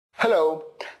Hello,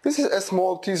 this is a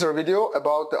small teaser video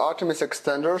about the Artemis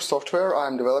Extender software I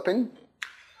am developing.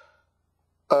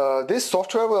 This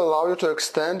software will allow you to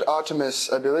extend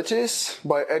Artemis abilities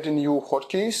by adding new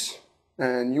hotkeys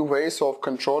and new ways of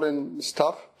controlling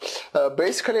stuff.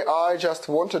 Basically, I just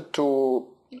wanted to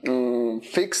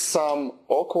fix some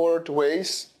awkward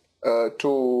ways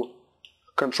to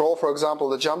control, for example,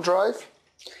 the jump drive.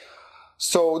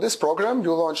 So this program,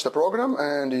 you launch the program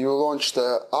and you launch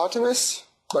the Artemis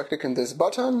by clicking this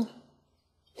button.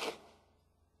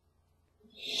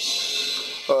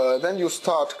 Then you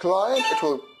start client, it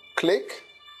will click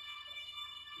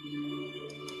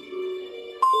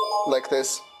like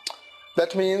this.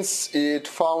 That means it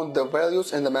found the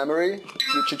values in the memory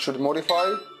which it should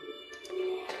modify.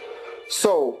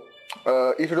 So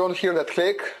if you don't hear that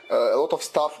click, a lot of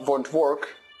stuff won't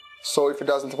work. So if it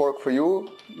doesn't work for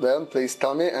you, then please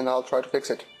tell me and I'll try to fix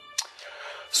it.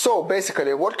 So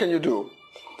basically, what can you do?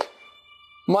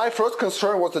 My first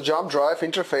concern was the jump drive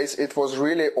interface. It was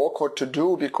really awkward to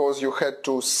do because you had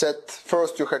to set,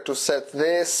 first you had to set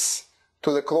this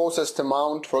to the closest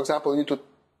amount. For example, you need to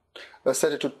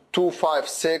set it to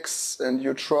 256 and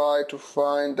you try to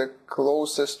find the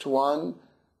closest one,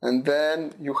 and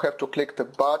then you have to click the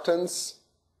buttons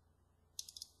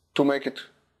to make it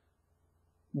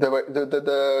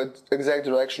the exact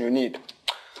direction you need.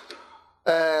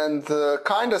 And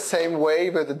kind of same way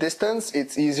with the distance.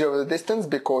 It's easier with the distance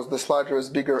because the slider is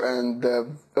bigger and the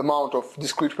amount of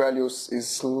discrete values is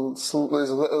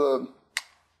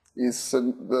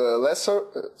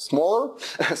smaller.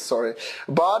 Sorry,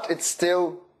 but it's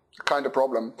still kind of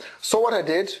problem. So what I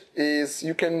did is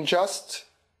you can just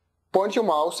point your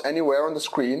mouse anywhere on the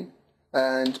screen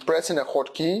and pressing a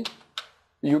hotkey,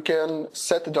 you can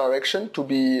set the direction to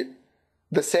be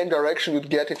the same direction you'd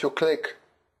get if you click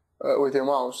with your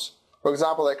mouse. For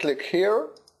example, I click here,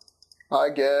 I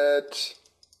get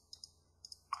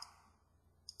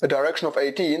a direction of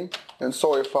 18, and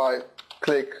so if I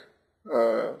click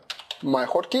my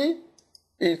hotkey,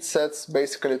 it sets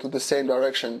basically to the same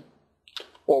direction,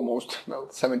 almost, well,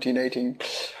 17, 18.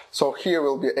 So here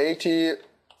will be 80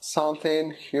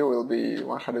 something, here will be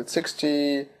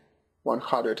 160,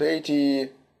 180,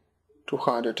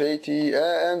 280,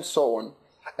 and so on.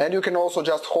 And you can also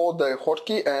just hold the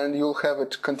hotkey and you'll have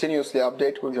it continuously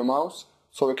update with your mouse.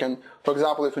 So you can, for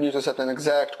example, if you need to set an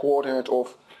exact coordinate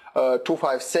of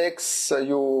 256,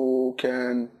 you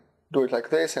can do it like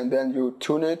this and then you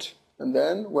tune it. And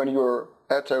then when you're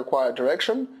at the required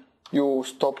direction, you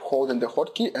stop holding the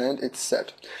hotkey and it's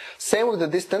set. Same with the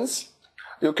distance.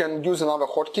 You can use another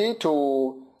hotkey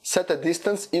to set a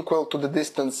distance equal to the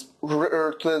distance,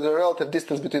 to the relative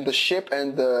distance between the ship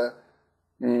and the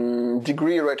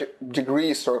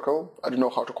degree circle. I don't know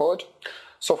how to call it.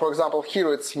 So for example,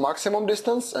 here it's maximum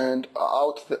distance and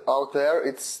out there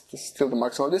it's still the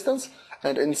maximum distance,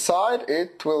 and inside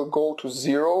it will go to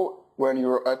 0 when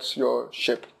you're at your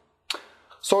ship.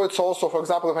 So it's also, for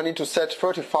example, if I need to set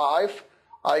 35,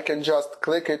 I can just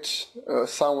click it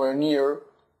somewhere near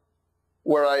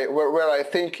where I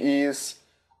think is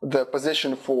the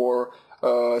position for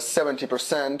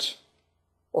 70%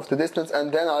 of the distance,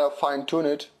 and then I'll fine-tune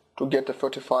it to get the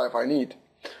 35 I need.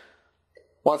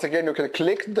 Once again, you can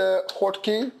click the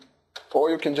hotkey or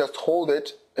you can just hold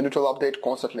it and it will update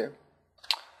constantly.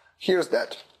 Here's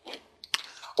that.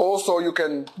 Also, you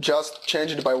can just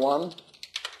change it by one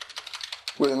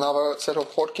with another set of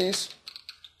hotkeys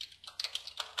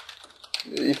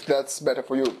if that's better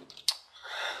for you.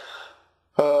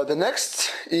 The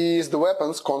next is the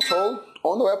weapons console.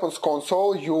 On the weapons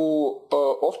console, you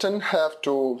often have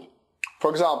to, for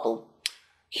example,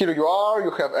 here you are,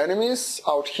 you have enemies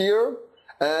out here,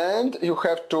 and you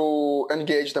have to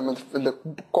engage them in the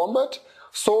combat.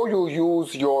 So you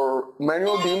use your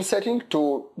manual beam setting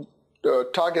to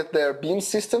target their beam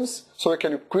systems, so you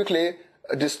can quickly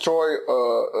destroy,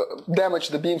 damage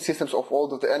the beam systems of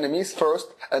all of the enemies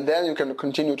first, and then you can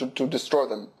continue to destroy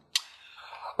them.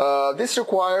 This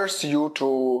requires you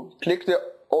to click the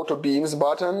auto beams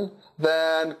button,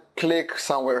 then click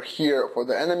somewhere here for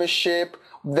the enemy ship.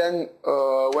 Then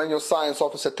when your science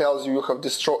officer tells you you have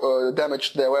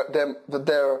damaged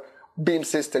their beam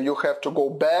system, you have to go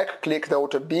back, click the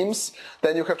auto beams.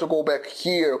 Then you have to go back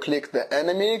here, click the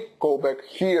enemy, go back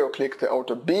here, click the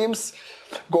auto beams,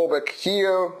 go back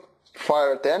here,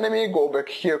 fire at the enemy, go back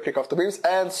here, click auto beams,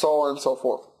 and so on and so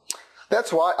forth.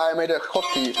 That's why I made a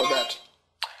hotkey for that.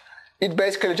 It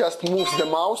basically just moves the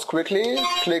mouse quickly,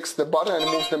 clicks the button and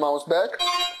moves the mouse back.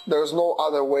 There's no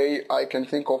other way I can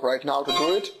think of right now to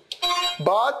do it.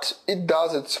 But it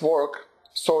does its work.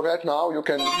 So right now you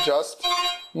can just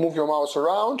move your mouse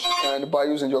around, and by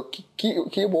using your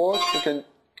keyboard you can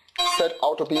set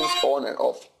auto beams on and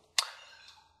off.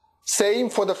 Same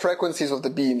for the frequencies of the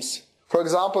beams. For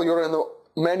example, you're in the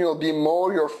manual beam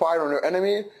mode, you're firing on your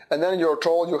enemy, and then you're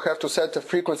told you have to set the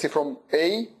frequency from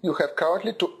A you have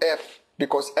currently to F,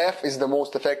 because F is the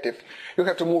most effective. You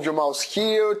have to move your mouse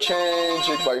here, change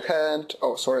it by hand,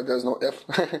 oh sorry, there's no F,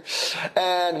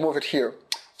 and move it here.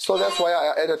 So that's why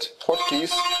I added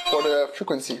hotkeys for the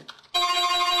frequency.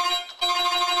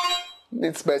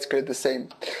 It's basically the same.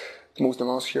 Move the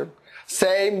mouse here.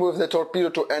 Same with the torpedo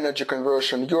to energy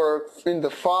conversion. You're in the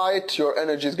fight, your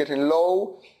energy is getting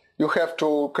low, you have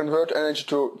to convert energy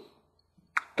to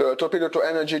torpedo to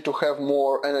energy to have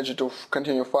more energy to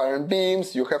continue firing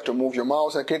beams. You have to move your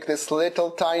mouse and click this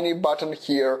little tiny button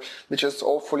here, which is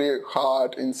awfully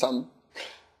hard in some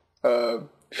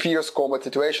fierce combat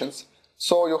situations.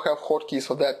 So you have hotkeys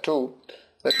for that too.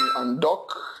 Let me undock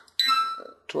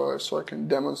so I can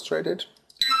demonstrate it.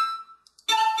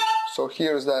 So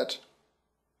here's that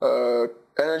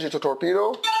energy to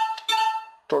torpedo,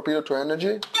 torpedo to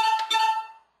energy,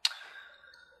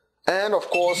 and of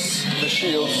course the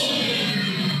shields.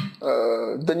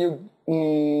 The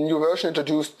new version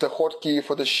introduced the hotkey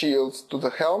for the shields to the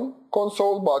helm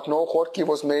console, but no hotkey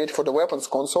was made for the weapons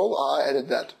console. I added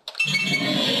that.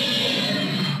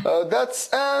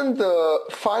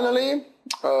 Finally,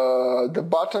 the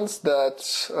buttons that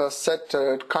set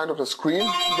kind of the screen,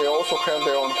 they also have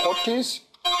their own hotkeys.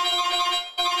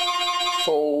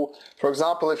 So, for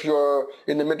example, if you're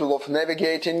in the middle of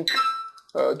navigating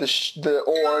or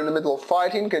in the middle of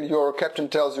fighting and your captain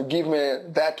tells you, give me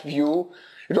that view,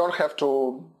 you don't have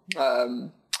to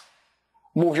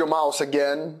move your mouse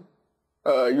again.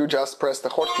 You just press the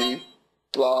hotkey,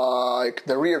 like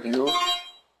the rear view,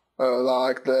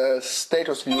 like the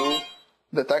status view,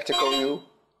 the tactical view.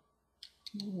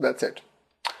 That's it.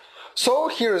 So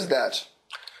here's that.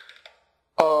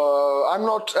 I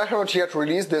haven't yet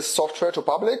released this software to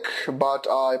public, but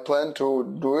I plan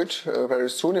to do it very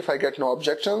soon if I get no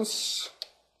objections.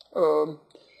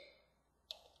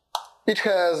 It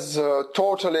has a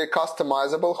totally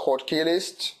customizable hotkey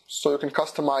list, so you can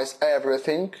customize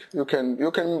everything. You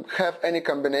can have any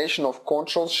combination of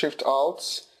Ctrl, Shift,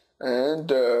 Alt, and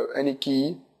any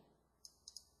key.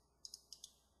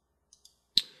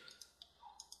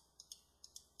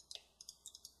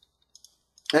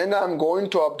 And I'm going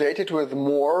to update it with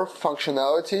more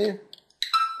functionality.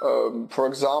 For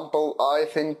example, I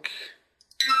think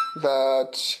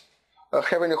that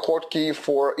having a hotkey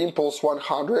for impulse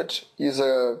 100 is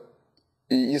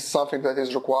something that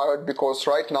is required, because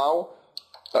right now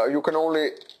you can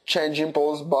only change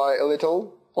impulse by a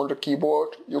little on the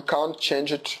keyboard. You can't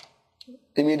change it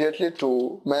immediately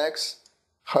to max.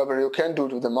 However, you can do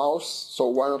it with the mouse, so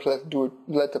why not let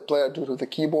the player do it with the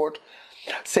keyboard.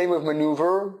 Same with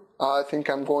maneuver. I think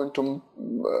I'm going to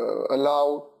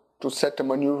allow to set the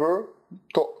maneuver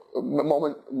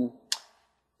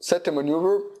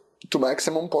to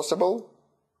maximum possible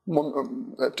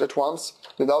at once,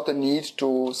 without the need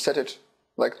to set it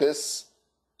like this,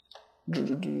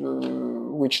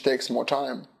 which takes more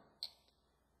time.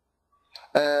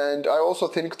 And I also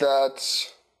think that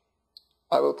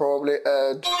I will probably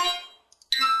add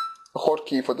a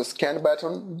hotkey for the scan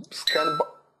button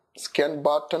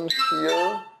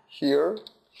here,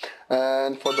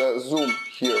 and for the zoom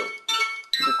here,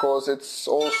 because it's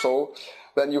also,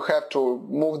 when you have to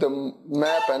move the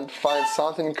map and find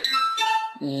something,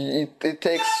 it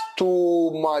takes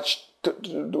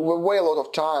way a lot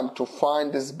of time to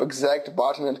find this exact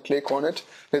button and click on it.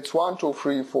 It's 1, 2,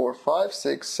 3, 4, 5,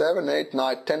 6, 7, 8,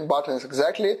 9, 10 buttons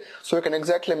exactly, so you can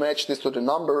exactly match this to the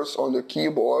numbers on the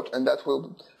keyboard, and that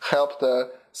will help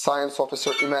the science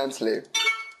officer immensely.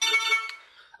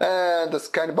 And the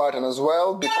scan button as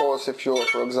well, because if you're,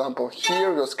 for example,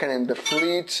 here, you're scanning the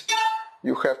fleet,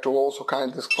 you have to also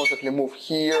kind of constantly move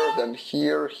here, then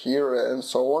here, here, and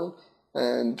so on.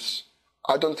 And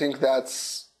I don't think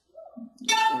that's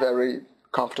very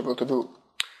comfortable to do.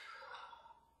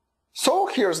 So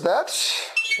here's that.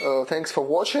 Thanks for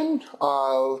watching.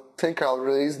 I'll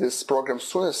release this program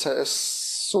as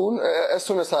soon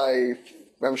as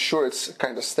I'm sure it's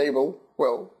kind of stable.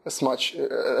 Well, as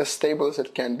stable as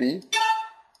it can be.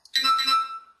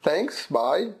 Thanks,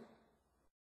 bye.